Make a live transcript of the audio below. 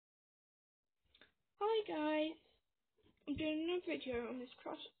Hi guys, I'm doing another video on this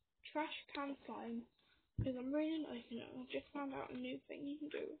trash can slime because I'm really liking it. I've just found out a new thing you can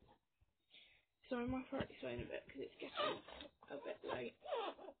do. Sorry, my throat's going a bit because it's getting a bit late.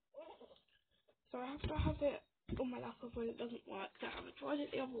 So I have to have it on my lap otherwise it doesn't work. So I tried it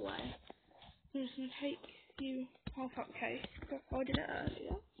the other way. I'm just going to take you half up case because I did it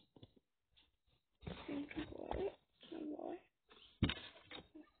earlier. I think it worked. I don't know why.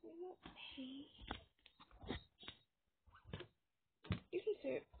 You can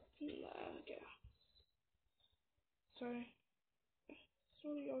see it from there, yeah. So, it's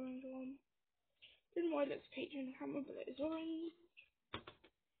all the orange one. I don't know why it looks peachy on the camera, but it is orange.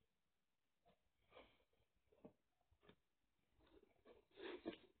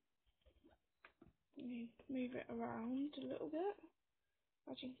 Move it around a little bit.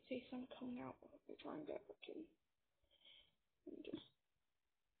 As you can see, some coming out. I'll try and get back in. And just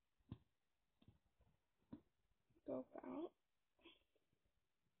go about.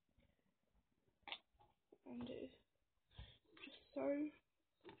 And it's just so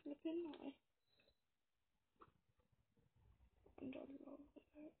flipping nice. And I love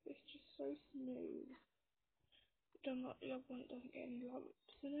it. It's just so smooth. Don't like the other one, it doesn't get any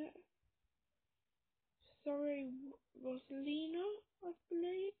lumps in it. Sorry, Rosalina, I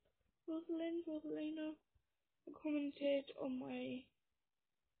believe. Rosalina commented on my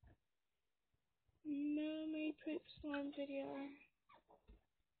mermaid poop slime video.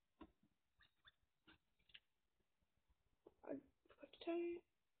 I forgot to tell you,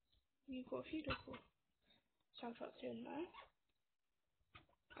 you've got a few little shout outs in there.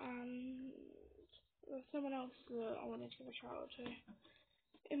 And there's someone else that I wanted to give a shout out to.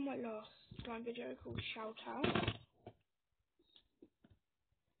 In my last slime video called Shout Out,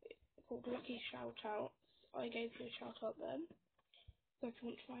 called Lucky Shout Outs, I gave you a shout out then. So if you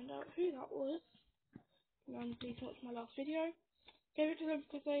want to find out who that was, please watch my last video. Gave it to them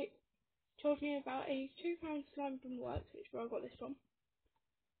because they told me about a £2 slime from the works, which is where I got this from.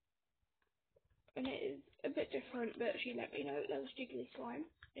 And it is a bit different, but she let me know that there was jiggly slime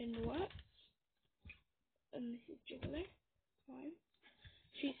in the works. And this is jiggly slime.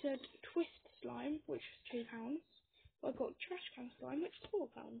 She said twist slime, which was £2. I got trash can slime, which is £4.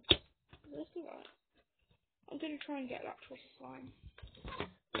 That's alright. I'm going to try and get that twist slime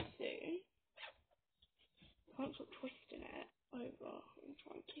soon. Can't stop twisting it over. I'm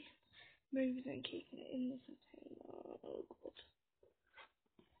trying to keep moving and keeping it in this container. Oh god.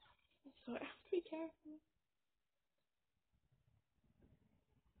 So I have to be careful.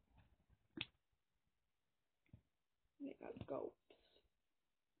 Make that gulp.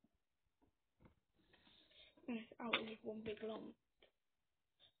 And it's out in just one big lump.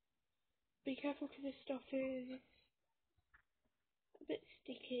 Be careful because this stuff is a bit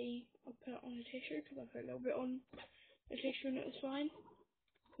sticky. I'll put it on a tissue because I put a little bit on a tissue and it was fine.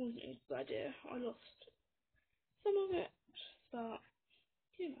 Wasn't a good idea. I lost some of it, but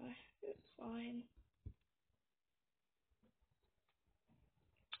you know, it's fine.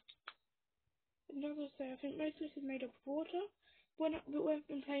 Another say, I think most of this is made up of water, but we've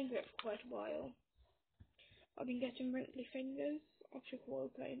been playing with it for quite a while. I've been getting wrinkly fingers. I took a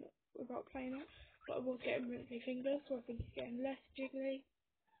while without playing it, but I was getting wrinkly fingers, so I think it's getting less jiggly.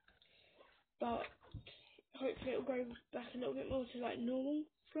 But hopefully it'll go back a little bit more to like normal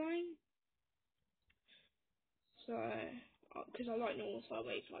slime. So, because I like normal slime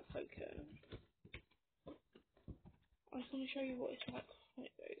where you can like poke it. I just want to show you what it's like when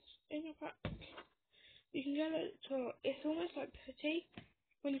it goes in a pack. You can get it to, it's almost like putty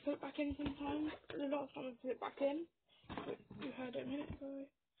when you put it back in sometimes. A lot of times I put it back in. But you heard it a minute ago.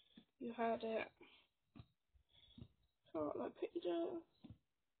 You heard it. So like putty does.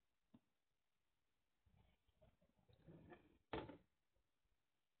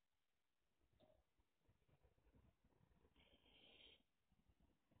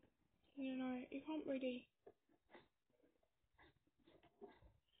 You know, you can't really.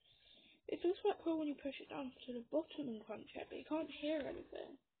 It's also quite cool when you push it down to the bottom and crunch it, but you can't hear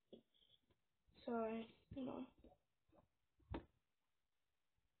anything. So, you know.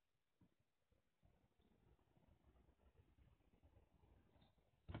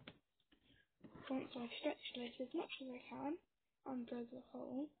 Once I stretch this as much as I can under the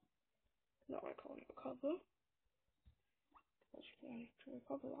hole that I can't recover, I should be able to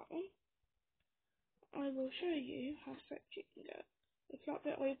recover that one, I will show you how stretchy you can get. The flat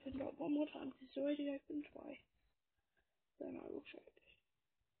bit opened up one more time because it's already opened twice. Then I will show you.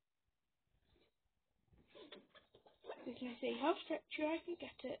 You can see how stretchy I can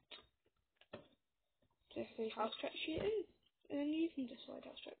get it. To see how stretchy it is. And then you can decide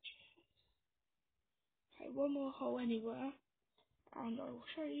how stretchy. one more hole anywhere, and I will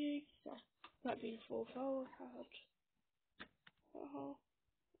show you. So that'd be the fourth hole. I've had that hole.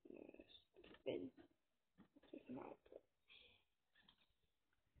 Bin.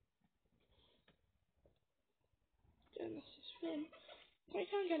 Doing this is thin. So I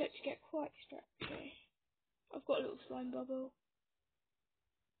can get it to get quite stretchy. I've got a little slime bubble.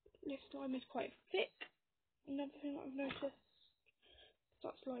 This slime is quite thick. Another thing that I've noticed,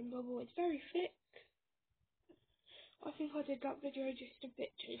 that slime bubble is very thick. I think I did that video just a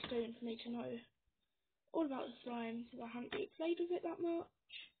bit too soon for me to know all about the slime, because I haven't really played with it that much.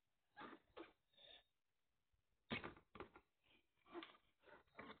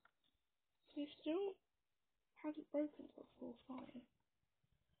 So it still hasn't broken, so I feel fine.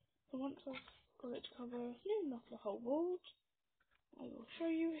 So once I've got it to cover near enough the whole board, I will show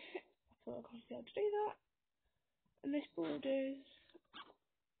you it. I thought I can't be able to do that. And this board is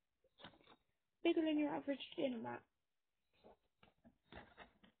bigger than your average dinner mat.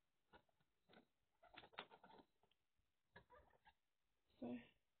 So,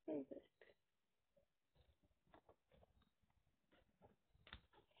 very big.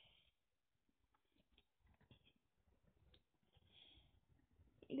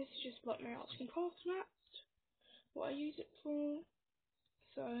 This is just like my arts and crafts mats, what I use it for.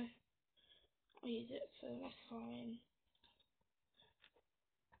 So, I use it for my sign.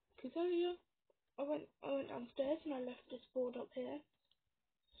 Because earlier, I went downstairs and I left this board up here.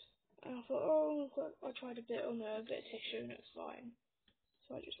 And I thought, oh, I tried a bit on a bit of tissue and it's fine.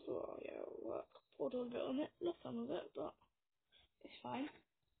 So I just thought, oh yeah, it'll work. Poured all of it on it, not some of it, but it's fine.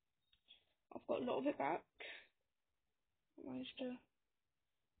 I've got a lot of it back. I managed to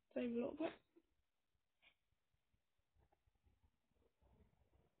save a lot of it.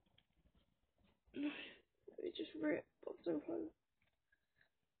 It just ripped. I'm so close.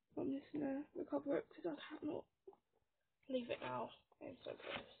 I'm just gonna recover it because I cannot leave it now. I'm so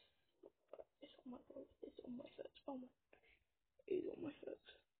close. It's on my foot. It's on my foot. Oh my. It's on my foot.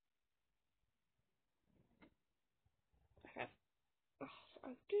 Okay.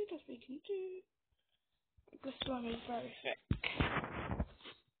 As good as we can do. The slime is very thick.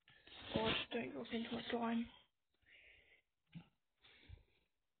 Or I just don't go into my slime.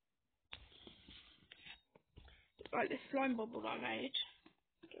 Like this slime bubble that I made.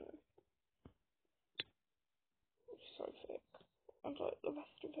 It's so thick. And like the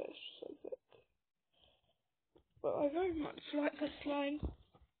rest of it is so thick. But I very much like the slime.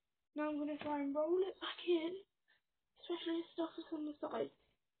 Now I'm going to try and roll it back in. Especially the stuff that's on the side.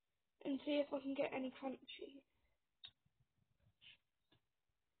 And see if I can get any crunchy.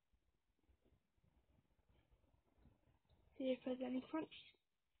 See if there's any crunch.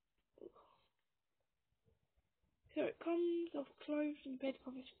 So it comes off closed and bed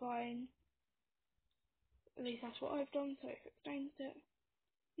cover's fine. At least that's what I've done, so if it stains it,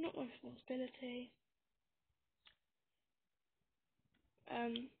 not my responsibility.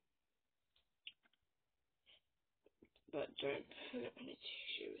 But don't put it on a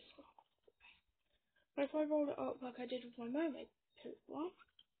tissue as well. But if I roll it up like I did with my mermaid poop one,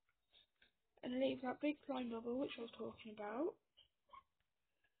 and leave that big slime bubble which I was talking about,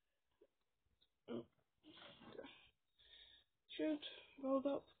 should roll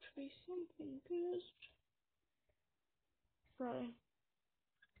up to be something good. So, I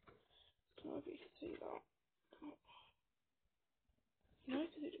don't know if you can see that. No,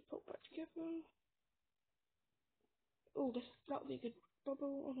 because it just popped back together. Oh, that'll be a good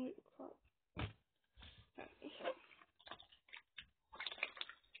bubble. Oh no, crap.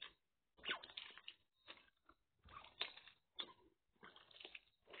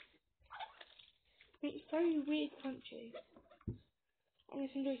 It's very weird crunchy. I'm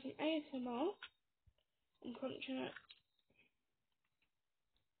just going to do some ASMR and crunching it.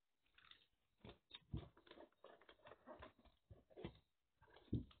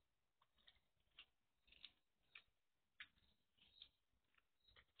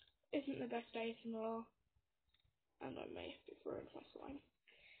 Isn't the best ASMR, and I may have to throw in my slime.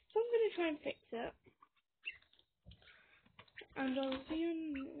 So I'm going to try and fix it, and I'll see you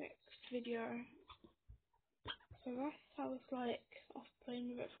in the next video. So that's how it's like after playing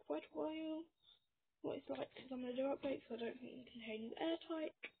with it for quite a while. What it's like, because I'm going to do updates, so I don't think the container's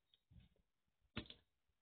airtight.